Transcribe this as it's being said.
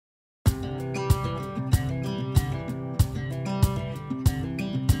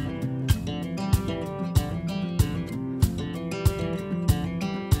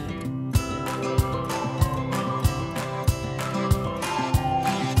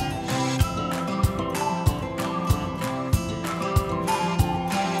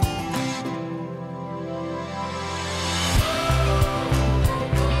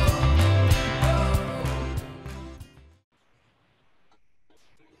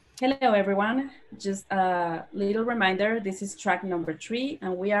Hello, everyone. Just a little reminder, this is track number 3,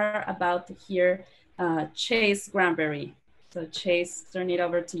 and we are about to hear Chase Granberry. So Chase, turn it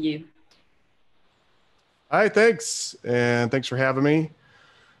over to you. Hi, thanks. And thanks for having me.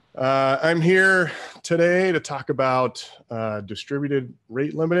 I'm here today to talk about distributed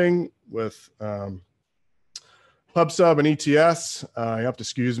rate limiting with PubSub and ETS. You have to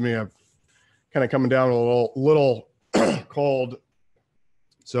excuse me. I'm kind of coming down a little cold.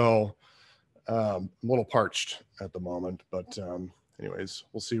 So I'm a little parched at the moment, but anyways,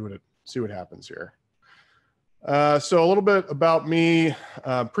 we'll see what happens here. So a little bit about me.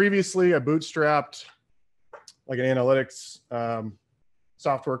 Previously, I bootstrapped like an analytics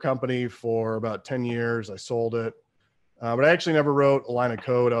software company for about 10 years. I sold it, but I actually never wrote a line of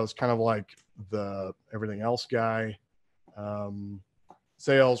code. I was kind of like the everything else guy,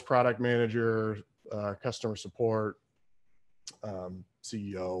 sales, product manager, customer support,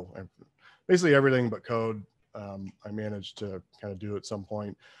 CEO, basically everything but code. I managed to kind of do at some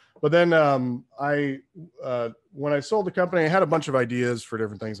point. But then when I sold the company, I had a bunch of ideas for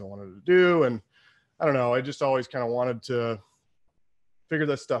different things I wanted to do. And I don't know, I just always kind of wanted to figure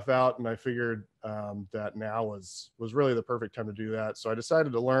this stuff out. And I figured that now was really the perfect time to do that. So I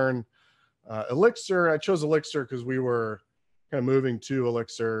decided to learn Elixir. I chose Elixir because we were kind of moving to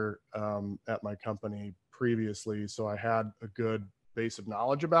Elixir at my company previously. So I had a good base of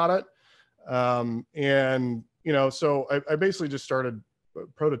knowledge about it. And, you know, so I basically just started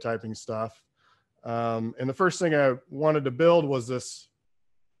prototyping stuff. And the first thing I wanted to build was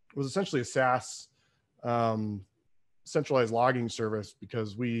essentially a SaaS centralized logging service,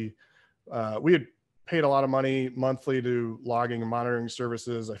 because we had paid a lot of money monthly to logging and monitoring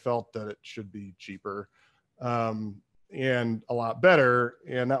services. I felt that it should be cheaper and a lot better.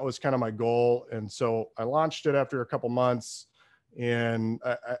 And that was kind of my goal. And so I launched it after a couple months, and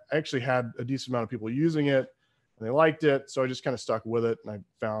I actually had a decent amount of people using it and they liked it. So I just kind of stuck with it, and I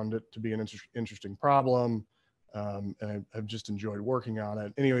found it to be an interesting problem. And I've just enjoyed working on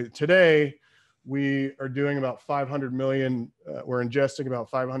it. Anyway, today we are doing about 500 million. We're ingesting about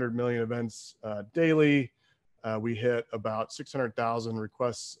 500 million events daily. We hit about 600,000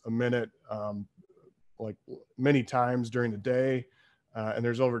 requests a minute, like many times during the day. And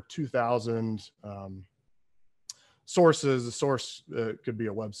there's over 2,000 sources. The source could be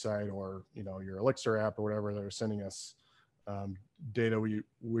a website or, you know, your Elixir app or whatever that are sending us data.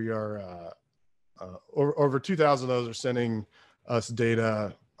 We are over 2,000 of those are sending us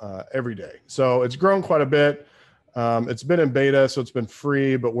data every day. So it's grown quite a bit. It's been in beta, so it's been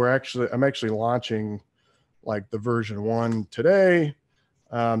free, but I'm actually launching like the version 1 today.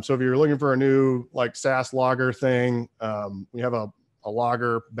 So if you're looking for a new like SaaS logger thing, we have a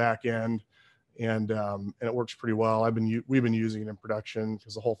logger backend, and it works pretty well. We've been using it in production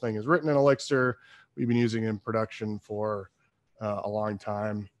because the whole thing is written in Elixir. We've been using it in production for a long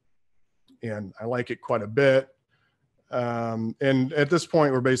time, and I like it quite a bit. And at this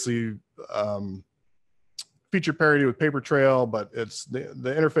point, we're basically feature parity with Papertrail, but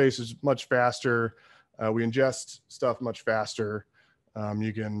the interface is much faster. We ingest stuff much faster.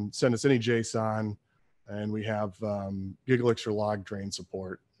 You can send us any JSON, and we have Gig Elixir log drain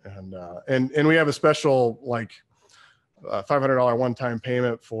support. And we have a special like $500 one-time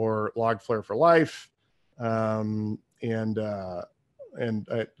payment for Logflare for life. And I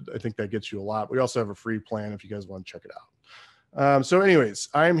think that gets you a lot. We also have a free plan if you guys want to check it out. So anyways,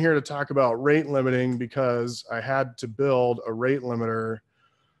 I'm here to talk about rate limiting because I had to build a rate limiter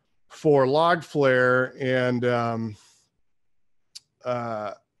for Logflare, and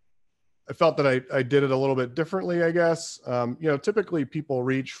I felt that I did it a little bit differently, I guess. You know, typically people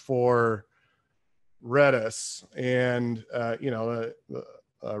reach for Redis, and you know,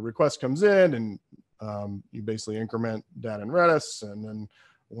 a request comes in, and you basically increment that in Redis, and then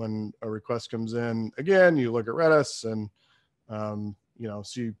when a request comes in again, you look at Redis and you know,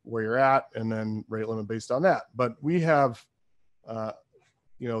 see where you're at, and then rate limit based on that. But we have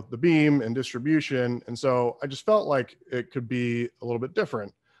you know, the beam and distribution, and so I just felt like it could be a little bit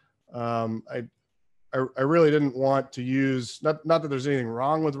different. I really didn't want to use, not that there's anything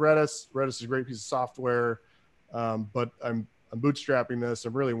wrong with Redis. Redis is a great piece of software, but I'm bootstrapping this.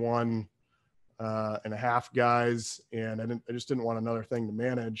 I'm really 1.5 guys, and I just didn't want another thing to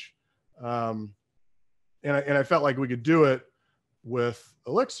manage. And I felt like we could do it with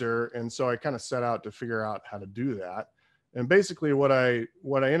Elixir, and so I kind of set out to figure out how to do that. And basically, what I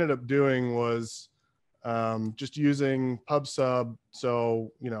ended up doing was just using PubSub.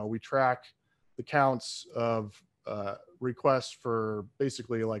 So, you know, we track the counts of requests for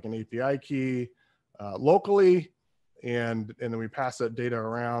basically like an API key locally, and then we pass that data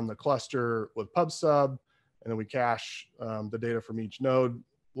around the cluster with PubSub, and then we cache the data from each node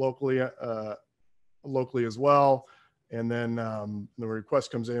locally as well. And then the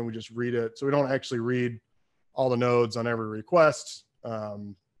request comes in, we just read it. So we don't actually read all the nodes on every request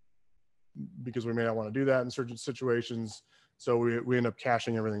because we may not want to do that in certain situations. So we end up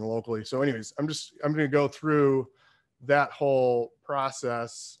caching everything locally. So anyways, I'm going to go through that whole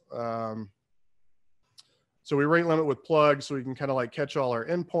process. So we rate limit with plug, so we can kind of like catch all our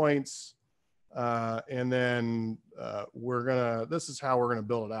endpoints. And then this is how we're gonna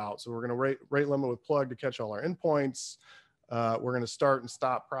build it out. So we're gonna rate limit with plug to catch all our endpoints. We're gonna start and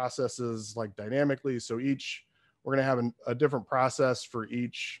stop processes like dynamically. So we're gonna have a different process for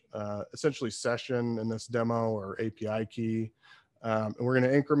each essentially session in this demo or API key. And we're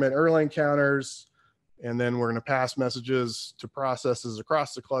gonna increment Erlang counters, and then we're gonna pass messages to processes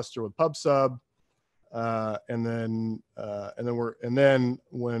across the cluster with PubSub. And then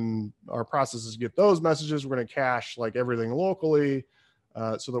when our processes get those messages, we're going to cache like everything locally,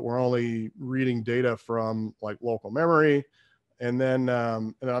 so that we're only reading data from like local memory. And then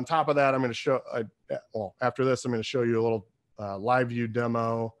on top of that, I'm going to show, after this, I'm going to show you a little live view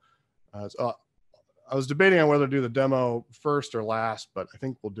demo. So I was debating on whether to do the demo first or last, but I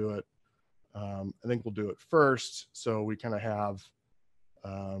think we'll do it. First, so we kind of have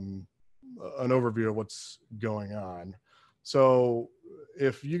an overview of what's going on. So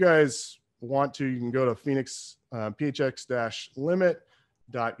if you guys want to, you can go to Phoenix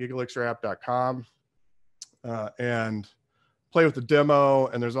phx-limit.gigelixirapp.com and play with the demo.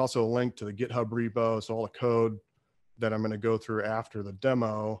 And there's also a link to the GitHub repo. So all the code that I'm going to go through after the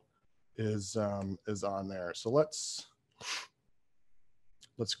demo is on there. So let's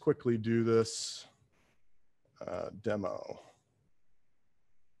quickly do this demo.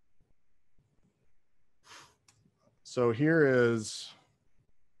 So here is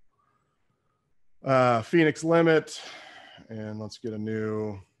Phoenix limit, and let's get a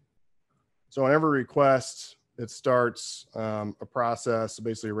new. So on every request, it starts a process,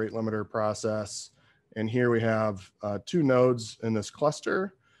 basically a rate limiter process. And here we have 2 nodes in this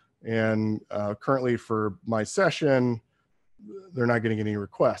cluster. And currently for my session, they're not getting any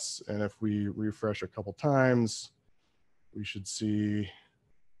requests. And if we refresh a couple times, we should see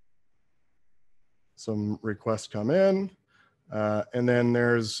some requests come in. And then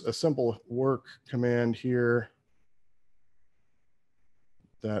there's a simple work command here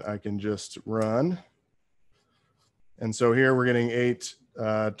that I can just run. And so here we're getting 8,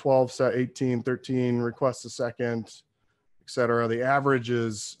 12, 18, 13 requests a second, et cetera. The average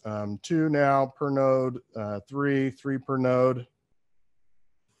is 2 now per node, 3 per node.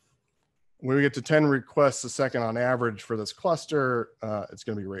 When we get to 10 requests a second on average for this cluster, it's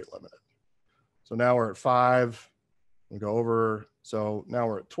going to be rate limited. So now we're at 5, we go over. So now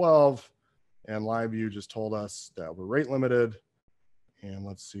we're at 12, and live view just told us that we're rate limited. And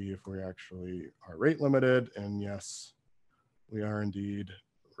let's see if we actually are rate limited. And yes, we are indeed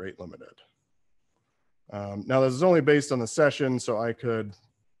rate limited. Now this is only based on the session, so I could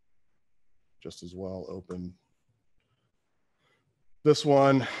just as well open this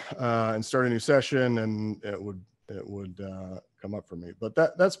one and start a new session, and it would come up for me. But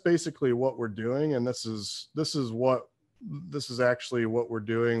that's basically what we're doing, and this is actually what we're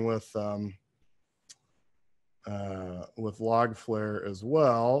doing with Logflare as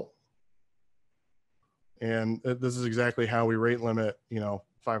well. And this is exactly how we rate limit,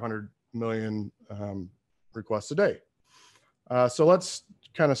 500 million requests a day. So let's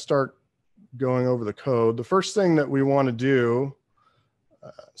kind of start going over the code. The first thing that we want to do,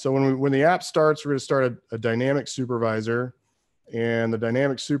 so when the app starts, we're going to start a dynamic supervisor, and the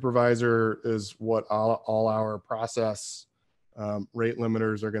dynamic supervisor is what all our process rate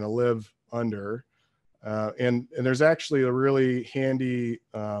limiters are going to live under. And there's actually a really handy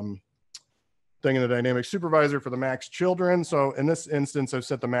thing in the dynamic supervisor for the max children. So in this instance, I've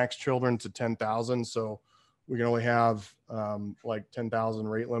set the max children to 10,000. So we can only have like 10,000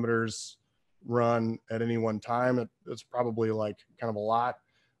 rate limiters run at any one time. It's probably like kind of a lot.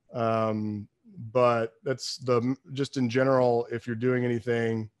 But that's just in general, if you're doing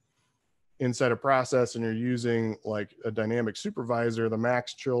anything inside a process and you're using like a dynamic supervisor, the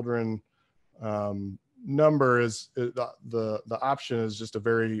max children number is the option is just a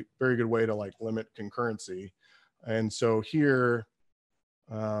very, very good way to like limit concurrency. And so here,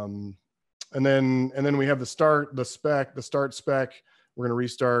 and then we have the start spec. We're going to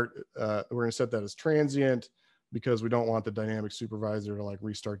restart. We're going to set that as transient because we don't want the dynamic supervisor to like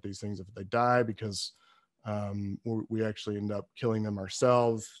restart these things if they die, because we actually end up killing them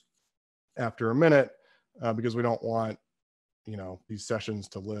ourselves after a minute. because we don't want, you know, these sessions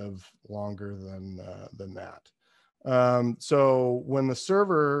to live longer than that. So when the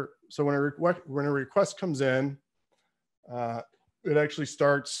server, so when a request comes in, it actually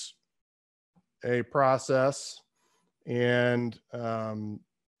starts a process, and then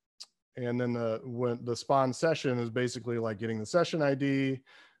the spawn session is basically like getting the session ID,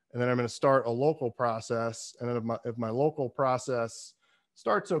 and then I'm going to start a local process, and then if my local process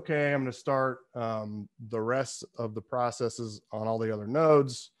starts okay, I'm going to start the rest of the processes on all the other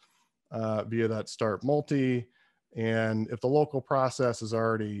nodes via that start multi. And if the local process is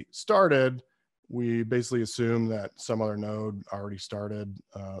already started, we basically assume that some other node already started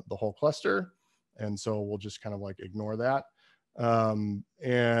the whole cluster. And so we'll just kind of like ignore that. But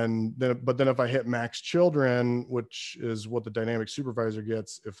then if I hit max children, which is what the dynamic supervisor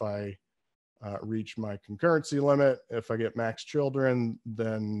gets if I reach my concurrency limit, if I get max children,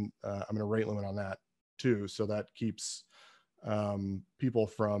 then I'm going to rate limit on that too. So that keeps people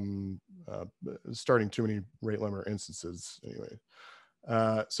from starting too many rate limiter instances anyway.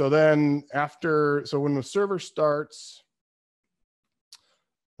 So then so when the server starts,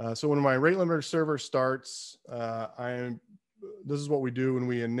 so when my rate limiter server starts, this is what we do when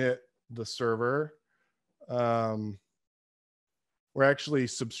we init the server. We're actually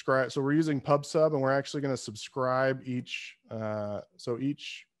subscribe. So we're using PubSub, and we're actually going to subscribe each. So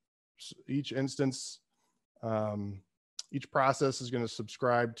each instance, each process is going to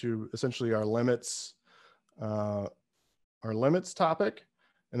subscribe to essentially our limits topic.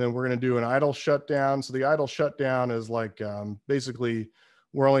 And then we're going to do an idle shutdown. So the idle shutdown is like basically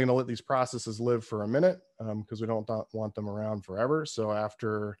we're only going to let these processes live for a minute because we don't want them around forever. So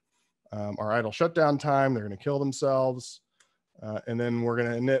after our idle shutdown time, they're going to kill themselves. And then we're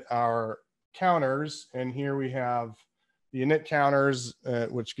going to init our counters. And here we have the init counters,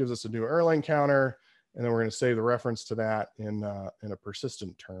 which gives us a new Erlang counter. And then we're going to save the reference to that in a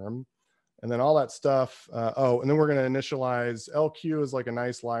persistent term. And then all that stuff. And then we're going to initialize LQ as like a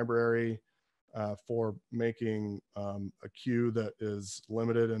nice library for making a queue that is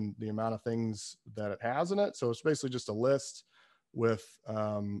limited in the amount of things that it has in it. So it's basically just a list with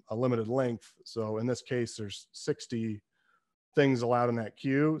a limited length. So in this case, there's 60 things allowed in that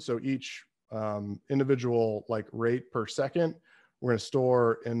queue. So each individual like rate per second, we're going to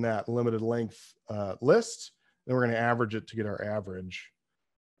store in that limited length list. Then we're going to average it to get our average.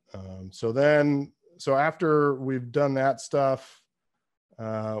 So after we've done that stuff,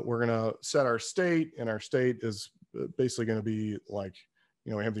 we're going to set our state, and our state is basically going to be like,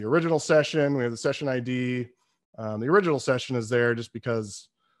 you know, we have the original session, we have the session ID. The original session is there just because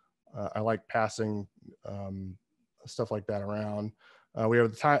I like passing stuff like that around. We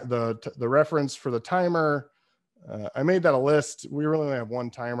have the reference for the timer. I made that a list. We really only have one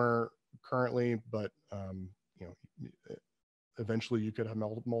timer currently, but you know, eventually you could have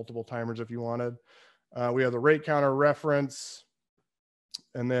multiple timers if you wanted. We have the rate counter reference,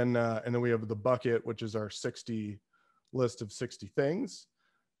 and then we have the bucket, which is our 60 list of 60 things.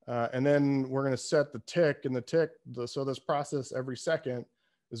 And then we're going to set the tick, and so this process every second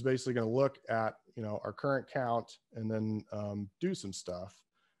is basically going to look at, you know, our current count and then do some stuff.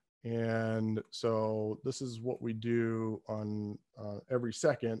 And so this is what we do on every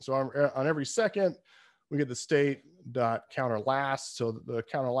second. So on every second, we get the state dot counter last. So the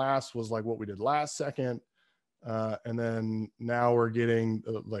counter last was like what we did last second. And then now we're getting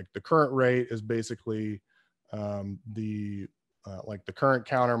like the current rate is basically like the current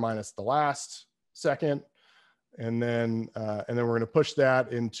counter minus the last second. And then we're going to push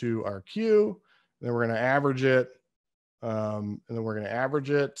that into our queue. Then we're going to average it. And then we're going to average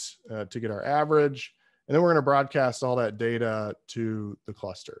it to get our average. And then we're going to broadcast all that data to the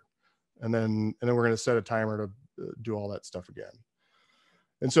cluster. And then we're going to set a timer to do all that stuff again.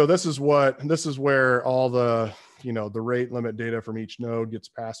 And so this is where all the, you know, the rate limit data from each node gets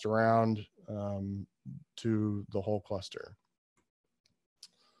passed around to the whole cluster.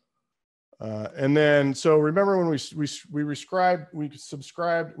 And then, so remember when we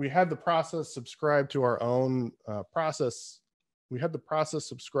had the process subscribe to our own process. We had the process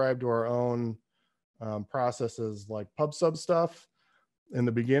subscribe to our own processes like PubSub stuff in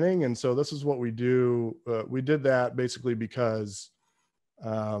the beginning. And so this is what we do. We did that basically because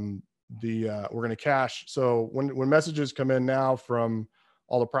we're going to cache. So when messages come in now from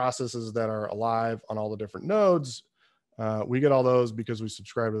all the processes that are alive on all the different nodes, we get all those because we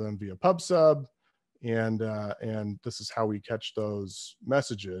subscribe to them via PubSub, and this is how we catch those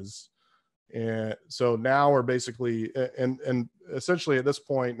messages. And so now we're basically, and essentially at this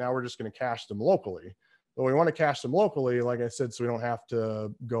point, now we're just going to cache them locally. But we want to cache them locally, like I said, so we don't have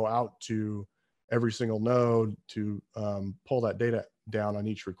to go out to every single node to pull that data down on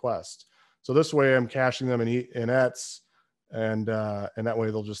each request. So this way I'm caching them in ETS, and that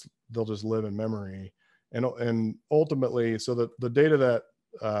way they'll just live in memory. And ultimately, so that the data that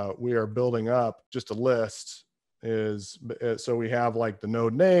we are building up, just a list, is, so we have like the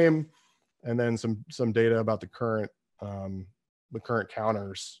node name, and then some data about the current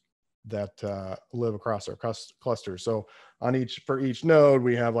counters that live across our cluster. So for each node,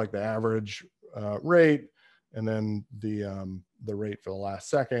 we have like the average rate, and then the rate for the last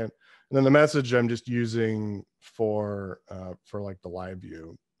second, and then the message I'm just using for like the live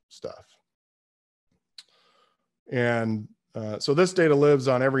view stuff. And so this data lives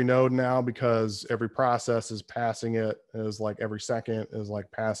on every node now, because every process is passing it, is like every second is like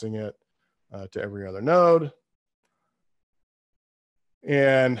passing it to every other node.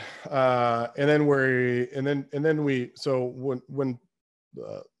 And then we so when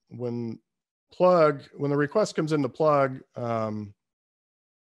the request comes into plug,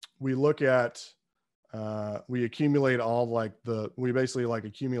 we look at we accumulate all like we basically like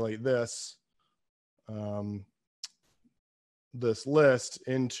accumulate this this list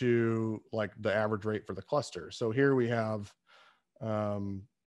into like the average rate for the cluster. So here we have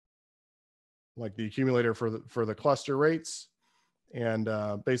like the accumulator for the cluster rates, and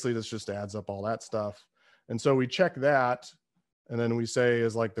basically this just adds up all that stuff. And so we check that, and then we say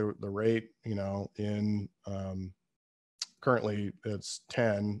is like the rate, you know, in currently it's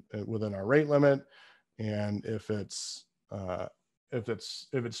 10 within our rate limit, and if it's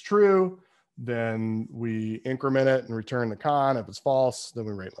true, then we increment it and return the con. If it's false, then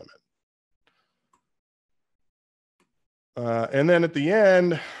we rate limit. And then at the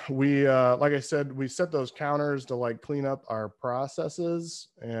end, we, like I said, we set those counters to like clean up our processes.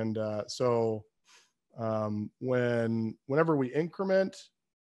 And so whenever we increment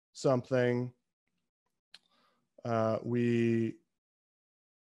something, we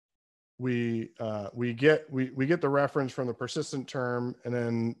get the reference from the persistent term,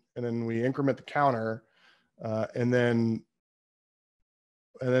 and then we increment the counter, and then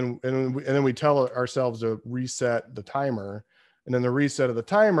we tell ourselves to reset the timer. And then the reset of the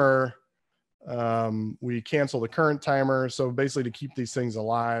timer, we cancel the current timer. So basically, to keep these things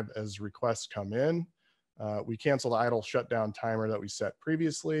alive as requests come in, we cancel the idle shutdown timer that we set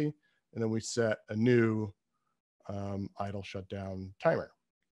previously, and then we set a new idle shutdown timer.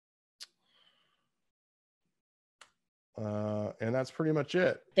 And that's pretty much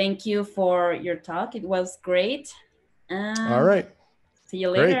it. Thank you for your talk. It was great. All right. See you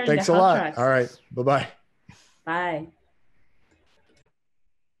later. Great. Thanks a lot. All right. Bye-bye. Bye.